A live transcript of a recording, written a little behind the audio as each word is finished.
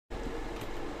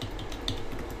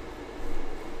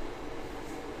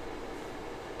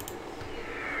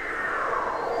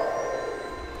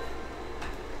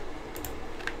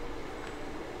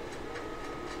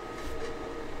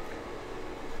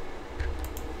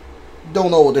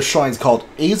don't know what the shrine is called.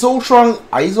 Azo Shrine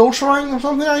or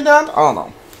something like that? I don't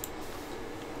know.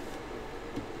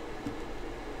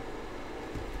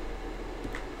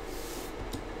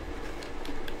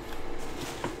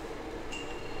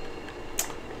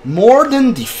 More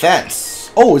than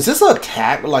defense. Oh, is this an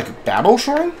attack, like a battle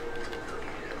shrine?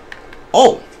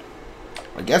 Oh,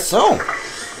 I guess so.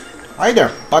 Hi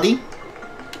there, buddy.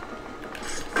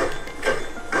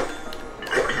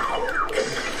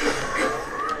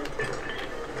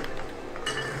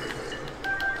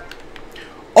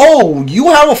 Oh, you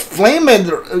have a flame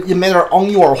emitter on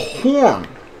your horn.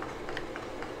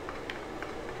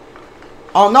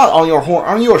 Oh, not on your horn,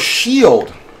 on your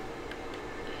shield.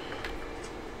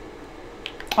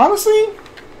 Honestly,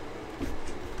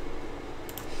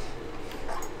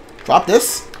 drop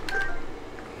this.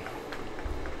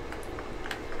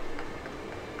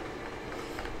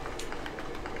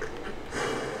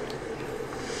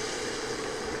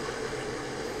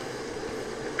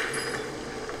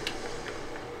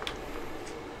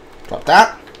 Drop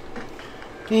that.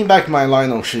 Give me back my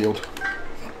Lino shield.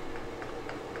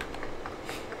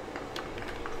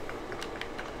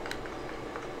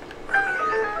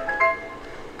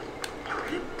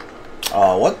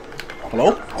 What?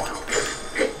 Hello?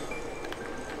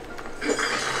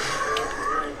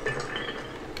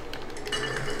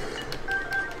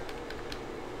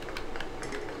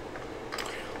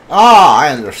 Ah, I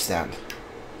understand.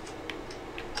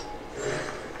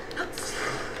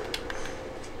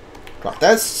 Got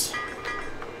this.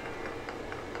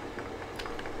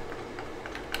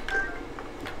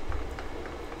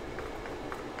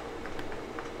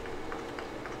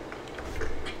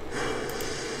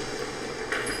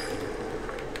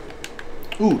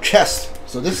 Ooh, chest.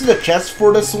 So this is the chest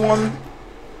for this one.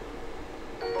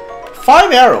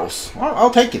 5 arrows.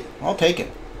 I'll take it. I'll take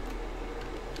it.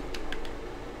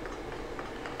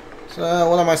 So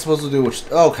what am I supposed to do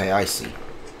with... Okay, I see.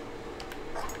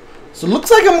 So it looks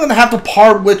like I'm gonna have to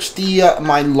part with the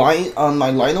my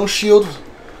Lino shield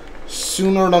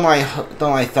sooner than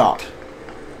I thought.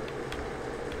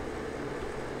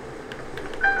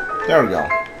 There we go.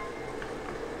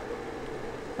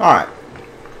 All right.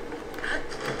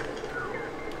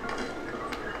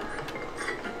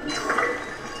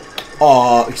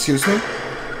 Excuse me?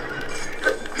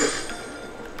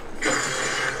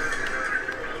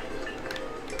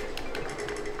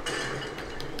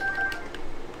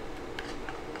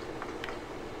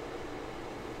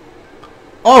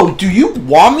 Oh, do you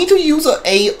want me to use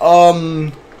I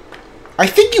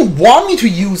think you want me to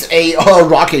use a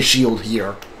rocket shield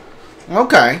here.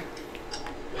 Okay.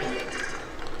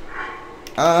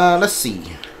 Let's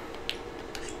see.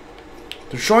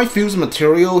 Destroy fused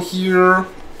material here.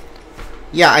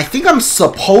 Yeah, I think I'm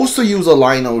supposed to use a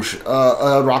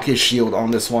rocket shield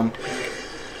on this one.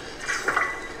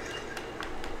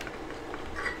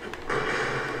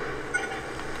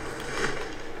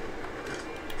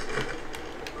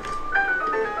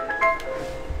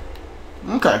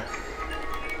 Okay.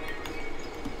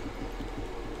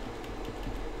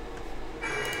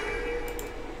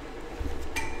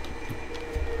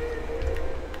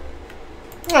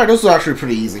 Alright, this is actually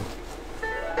pretty easy.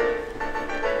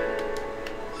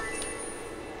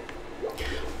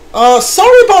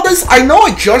 Sorry about this. I know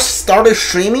I just started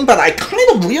streaming, but I kind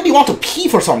of really want to pee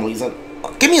for some reason.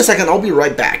 Give me a second, I'll be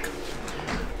right back.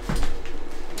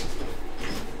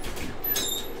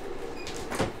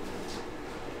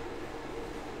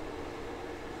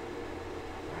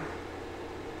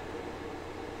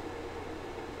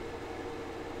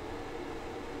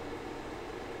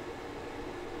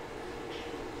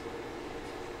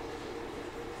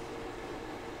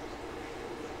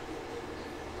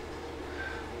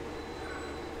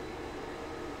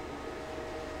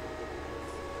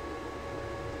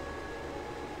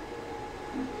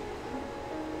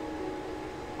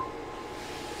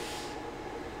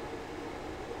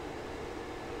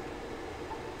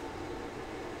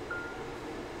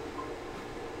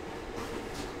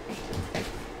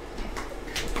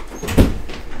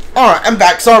 Alright, I'm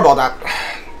back. Sorry about that.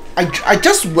 I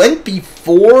just went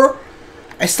before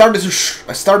I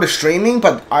started streaming,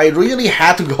 but I really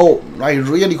had to go. I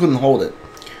really couldn't hold it.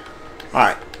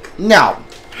 Alright, now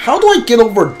how do I get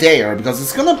over there? Because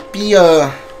it's gonna be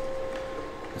a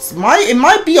it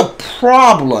might be a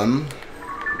problem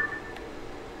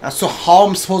as to how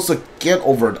I'm supposed to get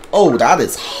over it. Oh, that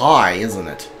is high, isn't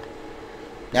it?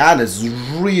 That is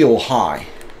real high.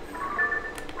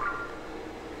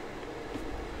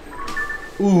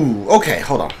 Ooh, okay,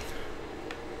 hold on.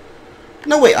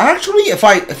 No, wait, actually, if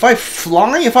I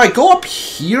go up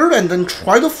here and then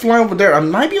try to fly over there, I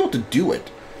might be able to do it.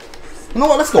 You know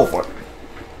what, let's go for it.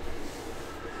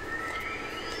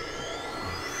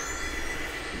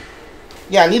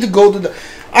 Yeah, I need to go to the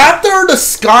after the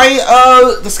sky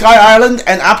island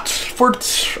and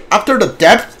after the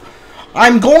depth.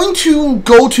 I'm going to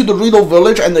go to the Riddle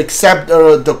Village and accept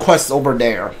the quest over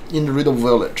there in the Riddle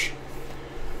Village.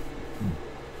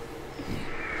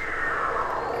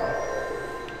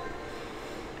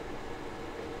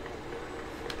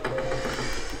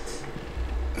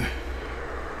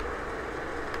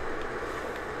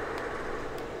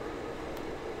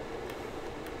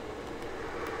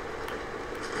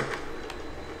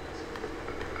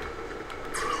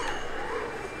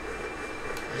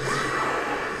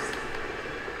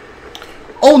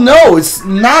 Oh no, it's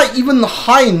not even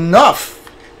high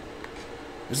enough.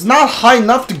 It's not high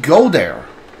enough to go there.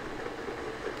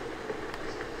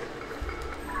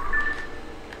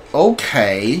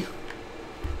 Okay.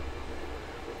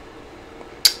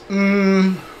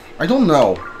 I don't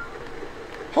know.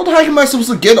 How the heck am I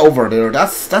supposed to get over there?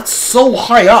 That's so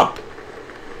high up.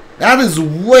 That is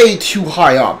way too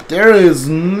high up. There is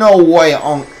no way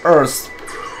on Earth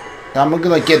that I'm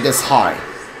gonna get this high.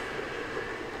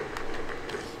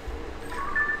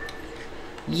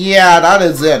 Yeah, that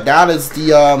is it. That is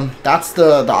the that's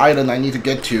the island I need to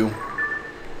get to.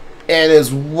 It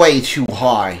is way too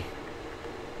high.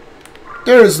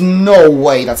 There is no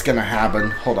way that's gonna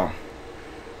happen. Hold on.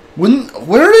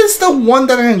 Where is the one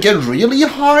that I can get really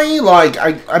high? Like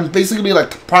I'm basically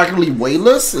like practically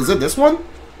weightless. Is it this one?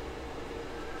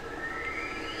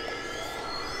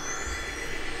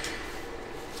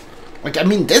 Like I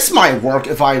mean, this might work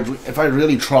if I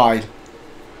really tried.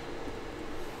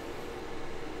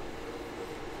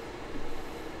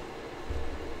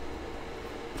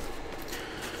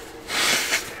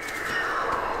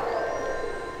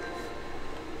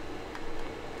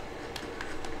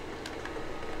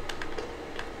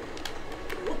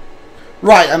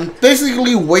 Right, I'm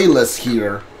basically weightless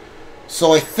here,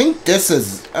 so I think this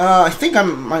is. I think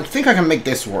I can make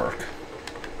this work.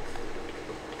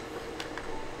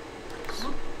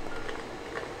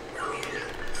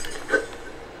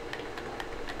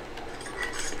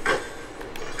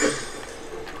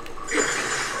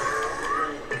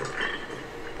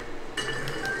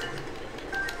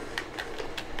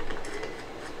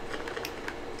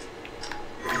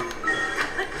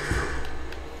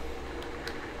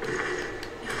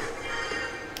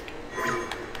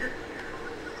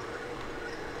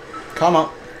 Come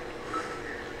on.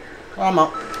 Come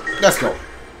on. Let's go.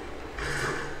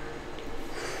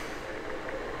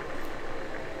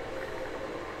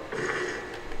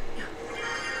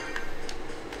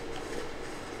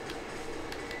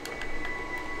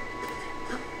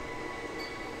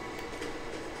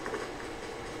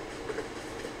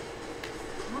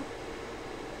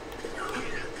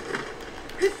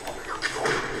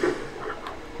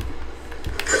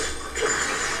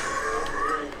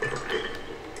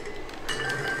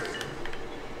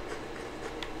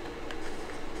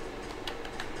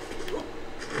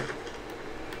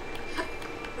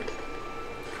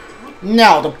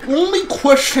 Now the only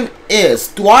question is,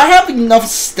 do I have enough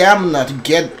stamina to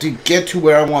get to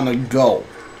where I want to go?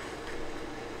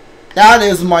 That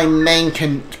is my main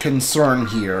concern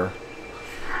here.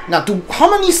 Now,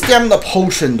 how many stamina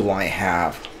potion do I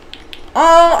have?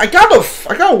 I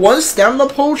got one stamina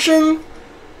potion,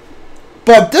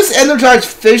 but this energized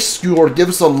fish skewer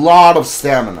gives a lot of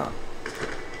stamina,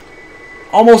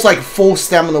 almost like full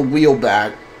stamina wheel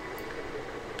back.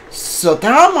 So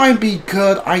that might be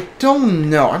good. I don't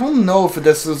know. I don't know if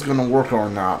this is gonna work or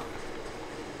not.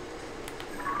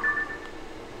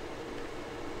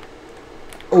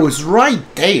 Oh, it's right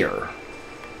there.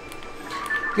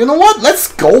 You know what?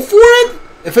 Let's go for it.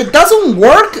 If it doesn't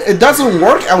work, it doesn't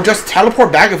work. I'll just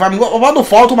teleport back. If I'm about to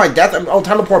fall to my death, I'll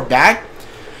teleport back.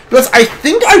 Because I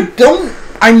think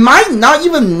I might not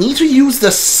even need to use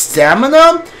the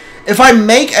stamina. If I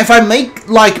make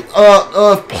like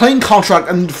a plane contract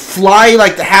and fly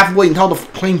like the halfway until the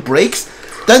plane breaks,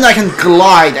 then I can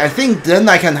glide. I think then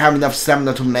I can have enough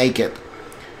stamina to make it.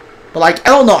 But like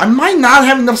I don't know, I might not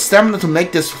have enough stamina to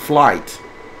make this flight.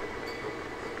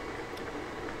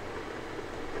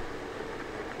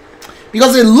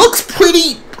 Because it looks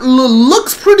pretty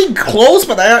close,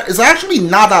 but it's actually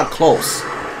not that close.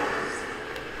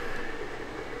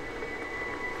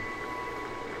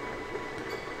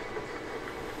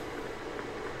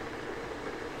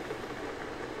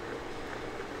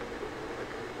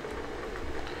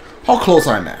 How close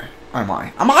am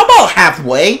I? I'm about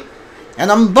halfway,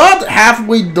 and I'm about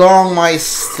halfway down my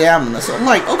stamina. So I'm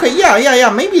like, okay, yeah,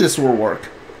 maybe this will work.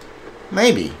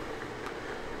 Maybe.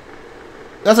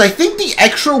 Because I think the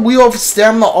extra wheel of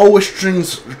stamina always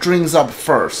strings up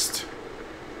first.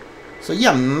 So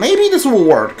yeah, maybe this will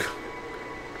work.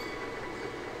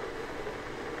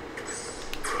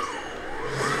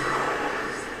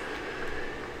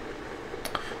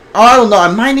 I don't know. I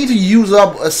might need to use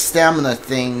up a stamina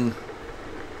thing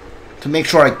to make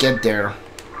sure I get there.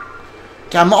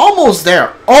 Okay, I'm almost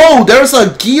there. Oh, there's a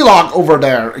Gleeok over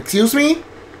there. Excuse me?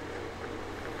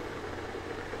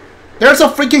 There's a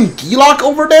freaking Gleeok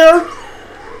over there?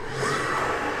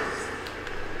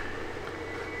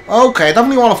 Okay, I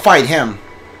definitely want to fight him.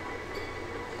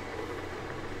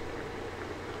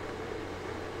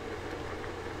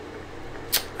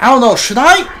 I don't know, should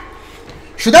I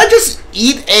just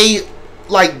eat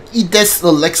this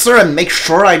elixir and make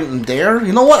sure I'm there?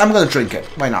 You know what? I'm gonna drink it.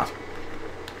 Why not?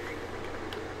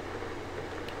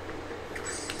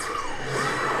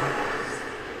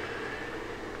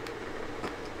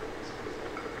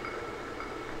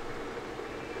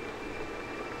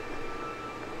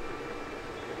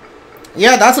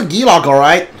 Yeah, that's a Gleeok,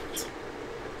 alright.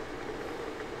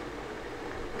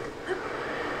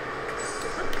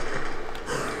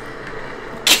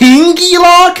 King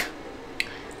Gleeok?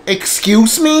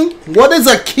 Excuse me? What is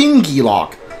a King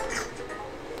Gleeok?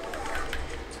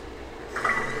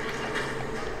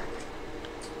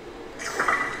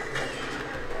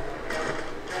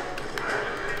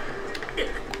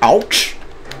 Ouch.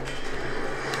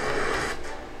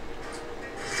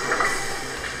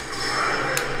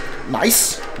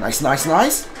 Nice. Nice, nice,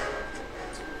 nice.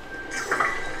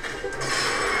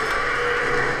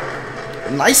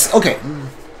 Nice. Okay.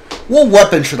 What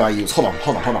weapon should I use? Hold on,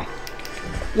 hold on, hold on.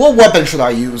 What weapon should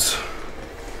I use?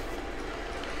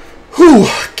 Whew.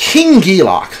 King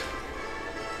Gleeok.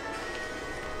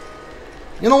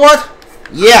 You know what?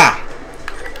 Yeah.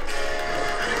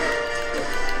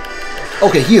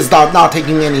 Okay, he is not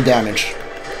taking any damage.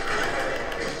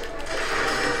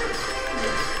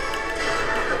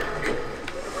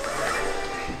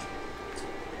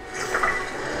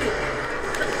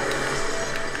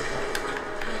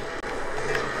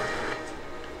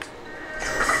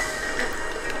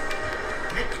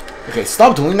 Okay,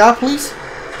 stop doing that, please.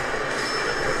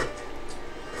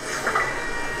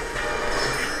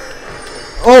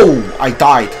 Oh, I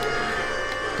died.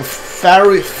 The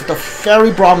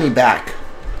fairy brought me back.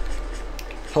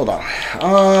 Hold on.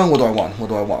 What do I want? What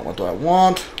do I want? What do I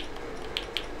want?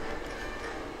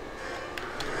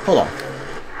 Hold on.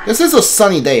 This is a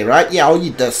sunny day, right? Yeah, I'll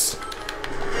eat this.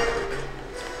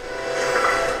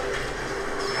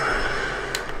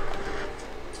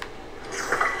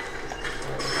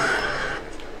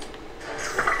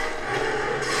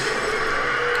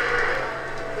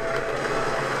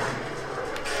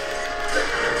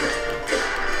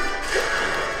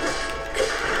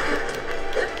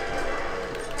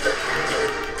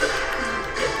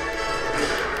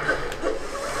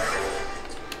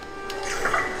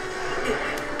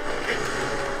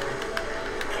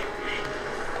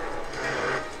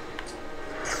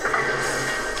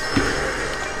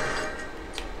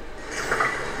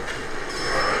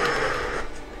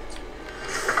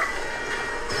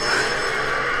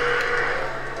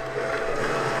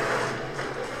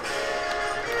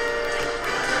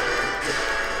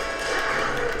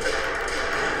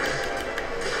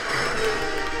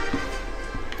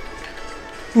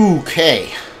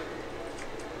 Okay.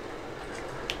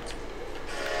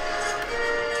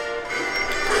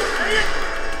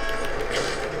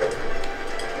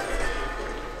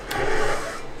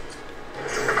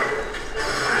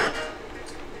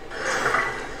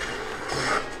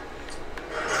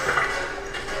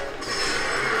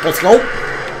 Let's go.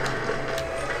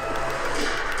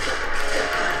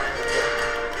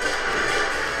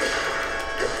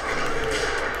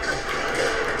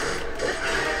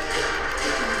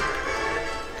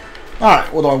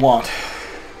 Alright, what do I want?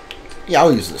 Yeah,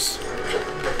 I'll use this.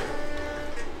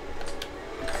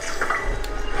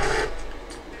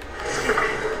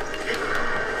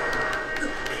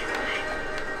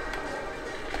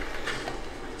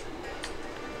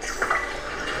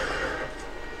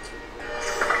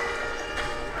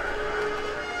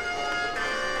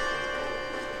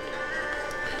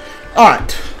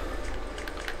 Alright.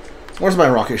 Where's my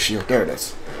rocket shield? There it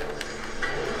is.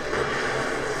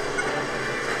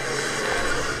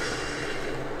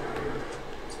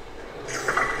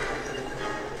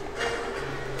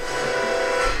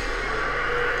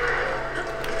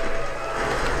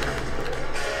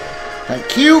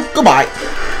 Thank you. Goodbye.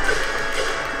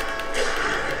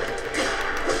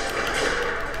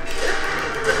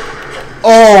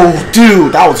 Oh,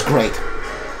 dude, that was great.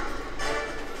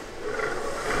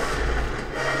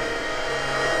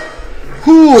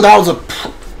 Ooh, that was an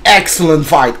excellent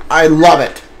fight. I love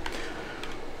it.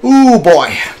 Ooh,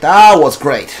 boy, that was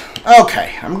great.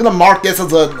 Okay, I'm gonna mark this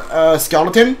as a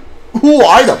skeleton. Ooh,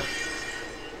 item.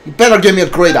 You better give me a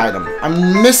great item.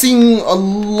 I'm missing a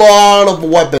lot of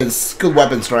weapons, good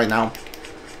weapons right now.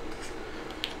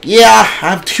 Yeah, I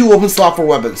have 2 open slots for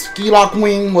weapons. Gleeok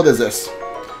Wing, what is this?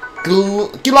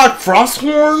 Gleeok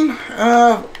Frosthorn,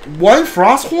 1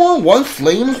 Frosthorn, 1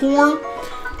 Flamehorn.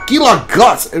 Gleeok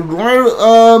Guts, a rare,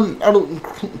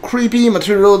 creepy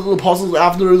material puzzles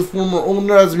after the former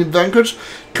owner has been vanquished.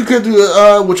 Cook it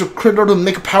with a critter to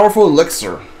make a powerful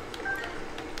elixir.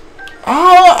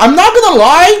 I'm not gonna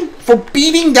lie, for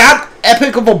beating that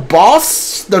epic of a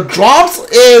boss, the drops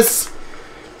is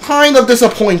kind of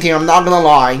disappointing, I'm not gonna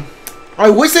lie. I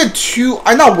wasted 2,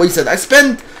 I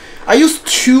used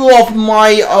 2 of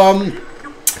my,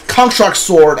 construct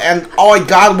sword, and all I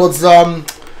got was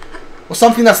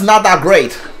something that's not that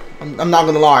great. I'm not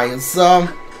gonna lie, it's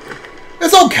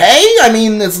okay, I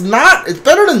mean, it's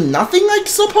better than nothing, I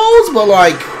suppose, but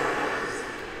like,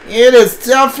 it is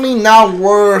definitely not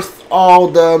worth all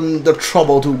the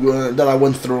trouble that I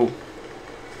went through.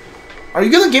 Are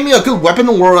you gonna give me a good weapon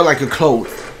or like a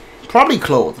clothes? Probably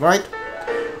clothes, right?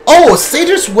 Oh,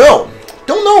 Sage's Will.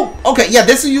 Don't know. Okay, yeah,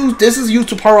 this is used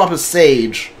to power up a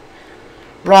Sage.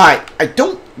 Right. I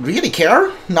don't really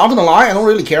care. Not gonna lie, I don't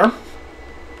really care.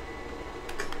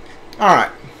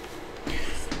 Alright.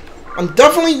 I'm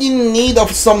definitely in need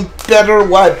of some better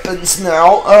weapons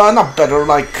now. Not better,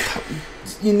 like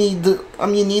I'm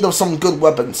in need of some good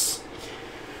weapons.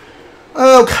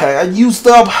 Okay, I used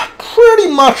up pretty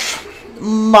much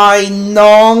my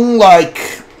like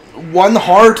 1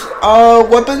 heart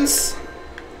weapons.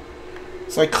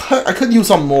 So I could use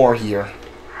some more here.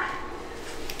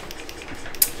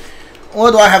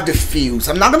 What do I have to fuse?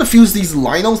 I'm not gonna fuse these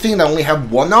Lino things that I only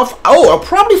have 1 of. Oh, I'll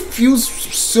probably fuse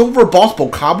Silver Boss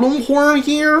Bokoblin Horn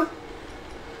here.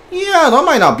 Yeah, that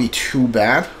might not be too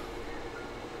bad.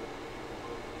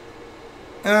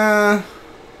 I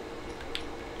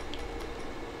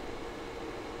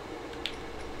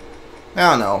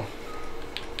don't know.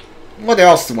 What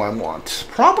else do I want?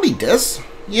 Probably this.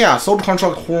 Yeah, Soul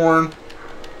Contract Horn.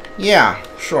 Yeah,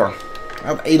 sure. I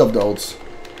have 8 of those.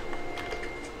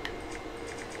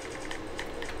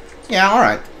 Yeah,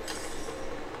 alright.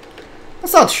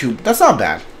 That's not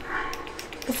bad.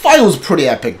 The fight was pretty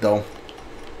epic though.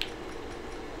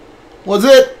 Was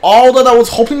it all that I was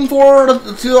hoping for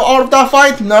out of that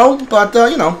fight? No, but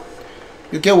you know,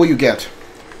 you get what you get.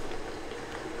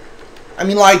 I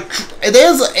mean, like, it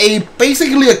is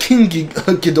basically a King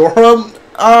Ghidorah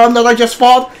that I just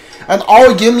fought, and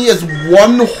all it gave me is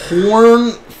 1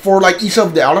 horn for like each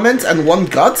of the elements and 1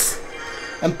 guts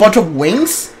and bunch of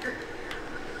wings,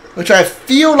 which I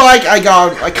feel like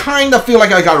I kind of feel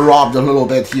like I got robbed a little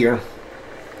bit here.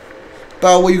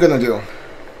 But what are you gonna do?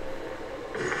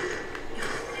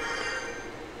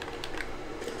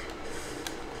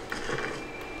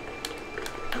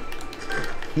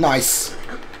 Nice.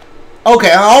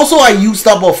 Okay, and also I used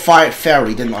up a Fire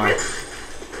Fairy, didn't I?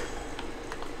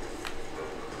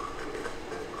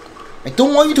 I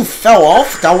don't want you to fall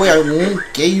off, that way I won't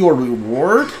get you a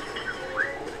reward.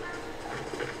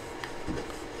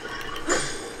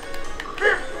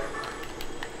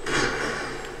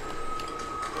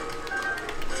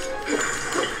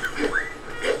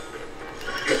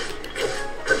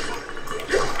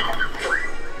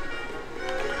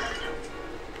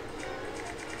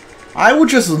 I would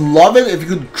just love it if you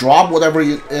could drop whatever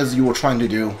it is you were trying to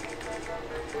do.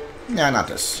 Nah, not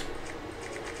this.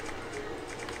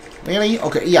 Really?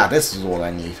 Okay, yeah, this is what I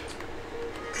need.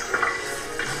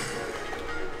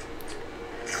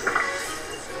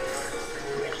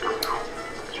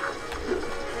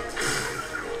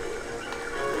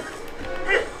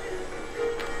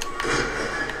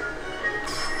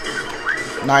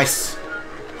 Nice.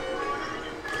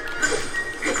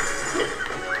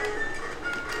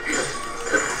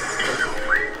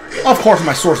 Of course,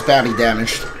 my sword's badly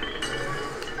damaged.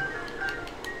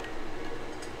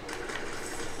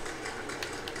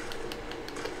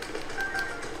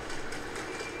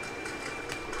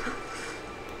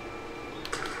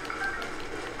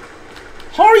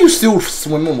 How are you still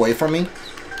swimming away from me?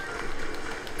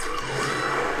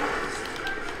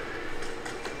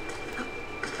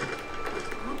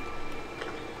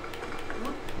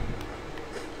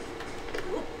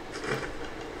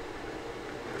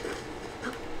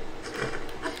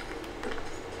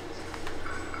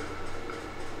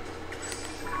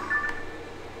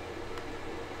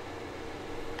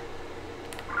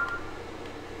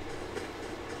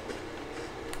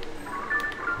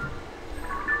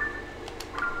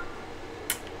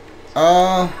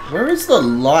 Where is the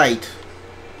light?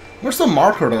 Where's the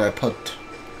marker that I put?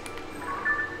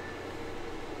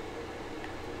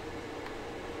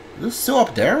 Is this still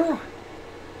up there?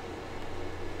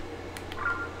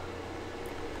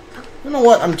 You know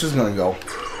what? I'm just gonna go.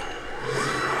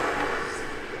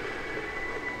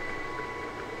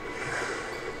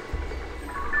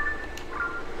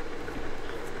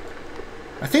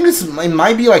 I think it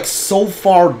might be like so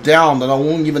far down that I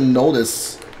won't even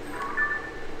notice.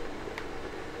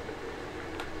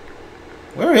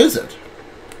 Where is it?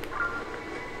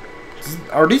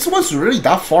 Are these ones really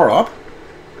that far up?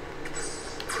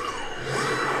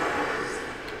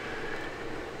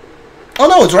 Oh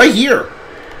no, it's right here.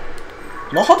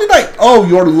 No, how did I? Oh,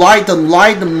 your light,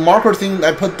 the marker thing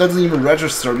I put doesn't even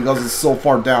register because it's so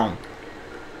far down.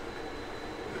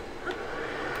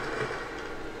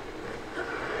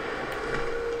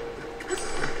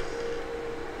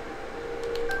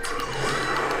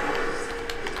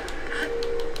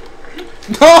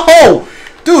 No!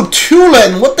 Dude,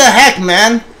 Tulin, what the heck,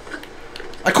 man?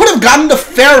 I could have gotten the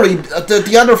ferry,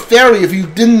 the other ferry, if you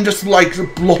didn't just, like,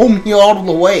 blow me all of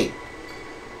the way.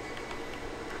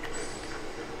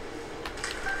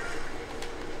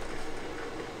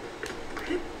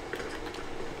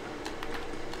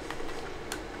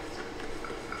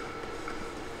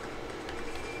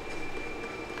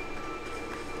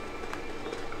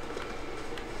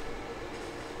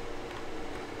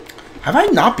 Have I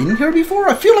not been here before?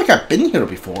 I feel like I've been here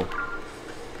before.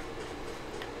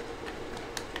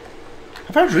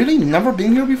 Have I really never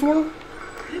been here before?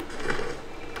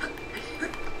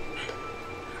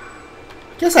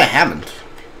 Guess I haven't.